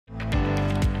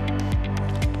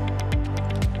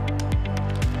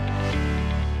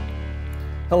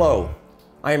Hello,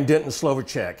 I am Denton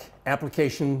Slovacek,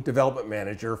 Application Development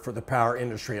Manager for the power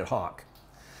industry at Hach.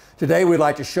 Today we'd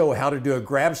like to show how to do a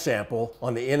grab sample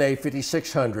on the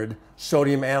NA5600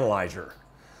 Sodium Analyzer.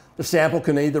 The sample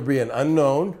can either be an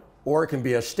unknown or it can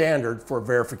be a standard for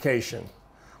verification.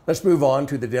 Let's move on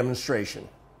to the demonstration.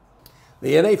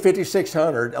 The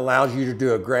NA5600 allows you to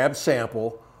do a grab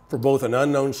sample for both an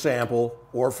unknown sample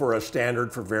or for a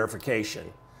standard for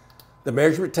verification. The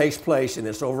measurement takes place in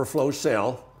this overflow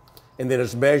cell and then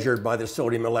is measured by the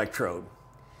sodium electrode.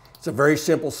 It's a very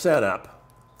simple setup.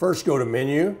 First, go to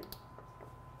Menu,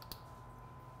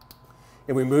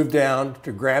 and we move down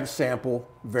to Grab Sample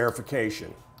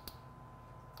Verification.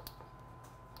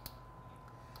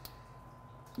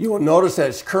 You will notice that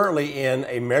it's currently in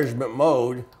a measurement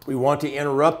mode. We want to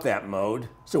interrupt that mode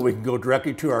so we can go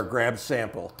directly to our grab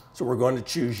sample. So we're going to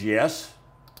choose Yes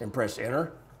and press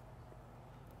Enter.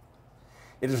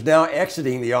 It is now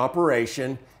exiting the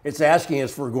operation. It's asking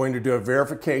us if we're going to do a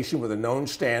verification with a known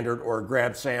standard or a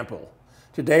grab sample.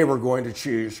 Today we're going to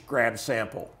choose grab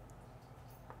sample.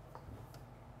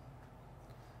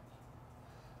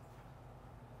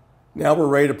 Now we're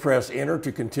ready to press Enter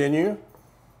to continue.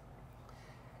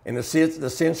 And the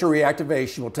sensor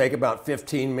reactivation will take about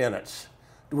 15 minutes.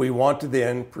 Do we want to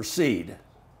then proceed?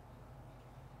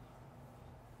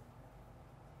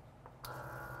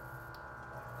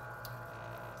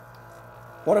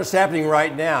 What is happening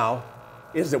right now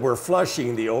is that we're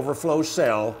flushing the overflow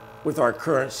cell with our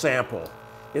current sample.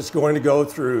 It's going to go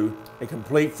through a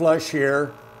complete flush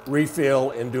here,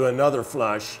 refill, and do another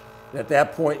flush. And at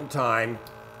that point in time,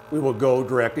 we will go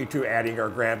directly to adding our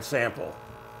grab sample.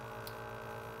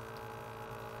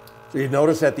 So you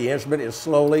notice that the instrument is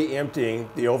slowly emptying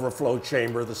the overflow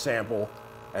chamber of the sample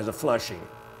as a flushing.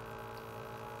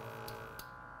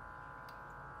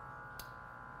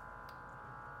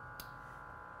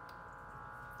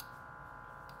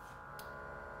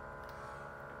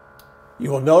 You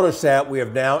will notice that we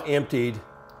have now emptied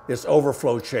this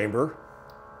overflow chamber.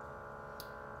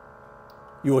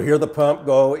 You will hear the pump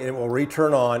go and it will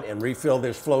return on and refill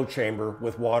this flow chamber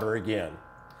with water again.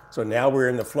 So now we're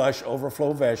in the flush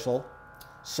overflow vessel,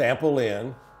 sample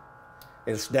in.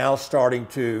 It's now starting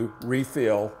to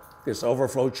refill this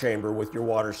overflow chamber with your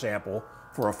water sample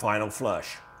for a final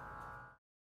flush.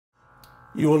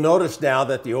 You will notice now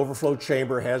that the overflow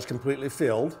chamber has completely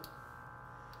filled.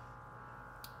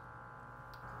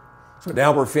 So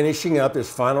now we're finishing up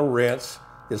this final rinse.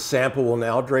 This sample will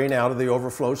now drain out of the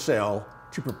overflow cell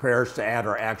to prepare us to add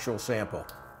our actual sample.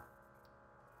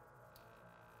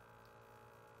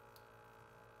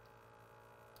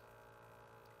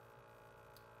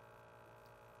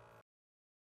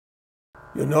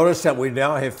 You'll notice that we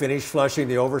now have finished flushing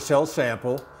the overcell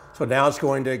sample, so now it's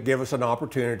going to give us an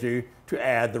opportunity to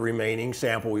add the remaining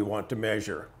sample we want to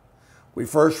measure. We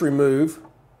first remove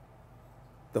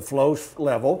the flow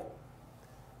level,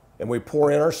 and we pour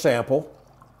in our sample.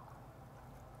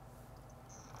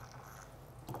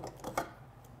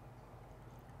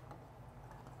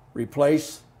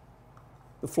 Replace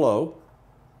the flow,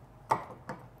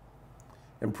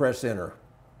 and press Enter.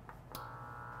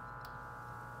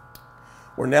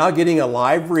 We're now getting a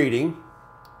live reading.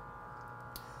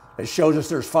 It shows us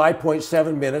there's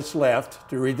 5.7 minutes left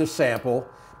to read the sample,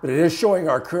 but it is showing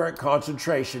our current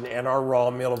concentration and our raw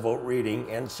millivolt reading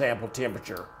and sample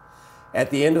temperature. At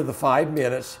the end of the 5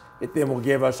 minutes, it then will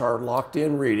give us our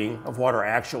locked-in reading of what our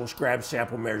actual grab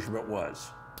sample measurement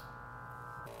was.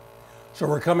 So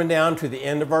we're coming down to the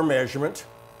end of our measurement.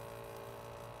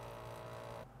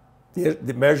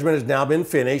 The measurement has now been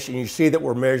finished, and you see that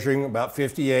we're measuring about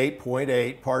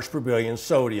 58.8 parts per billion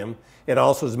sodium. It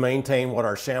also has maintained what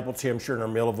our sample temperature and our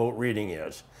millivolt reading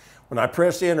is. When I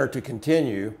press Enter to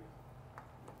continue,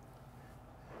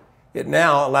 it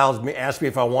now asks me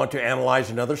if I want to analyze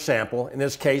another sample. In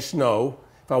this case, no.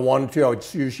 If I wanted to, I would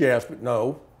choose yes, but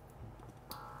no.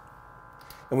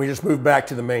 And we just move back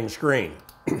to the main screen.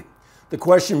 The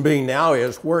question being now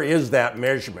is, where is that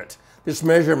measurement? This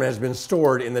measurement has been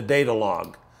stored in the data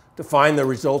log. To find the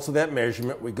results of that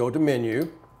measurement, we go to Menu,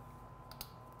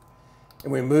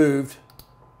 and we move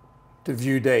to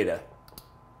View Data.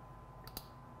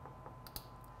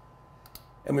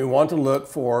 And we want to look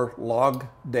for log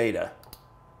data.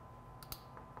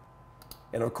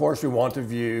 And of course, we want to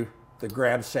view the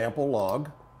grab sample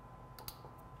log.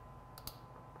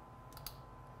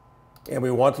 And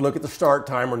we want to look at the start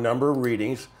time or number of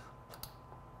readings.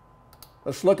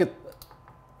 Let's look at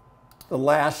the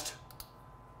last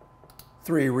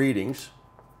 3 readings.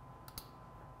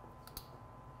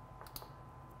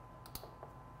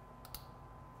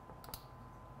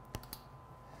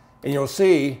 And you'll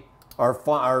see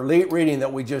our reading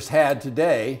that we just had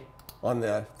today on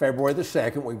the February the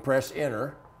 2nd, we can press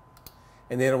enter,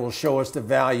 and then it will show us the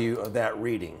value of that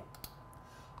reading.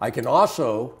 I can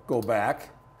also go back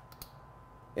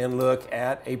and look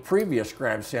at a previous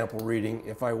grab sample reading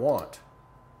if I want.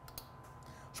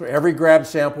 So every grab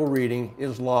sample reading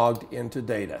is logged into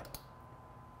data.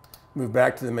 Move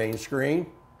back to the main screen,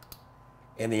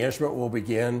 and the instrument will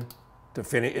begin to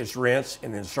finish its rinse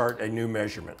and then start a new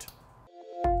measurement.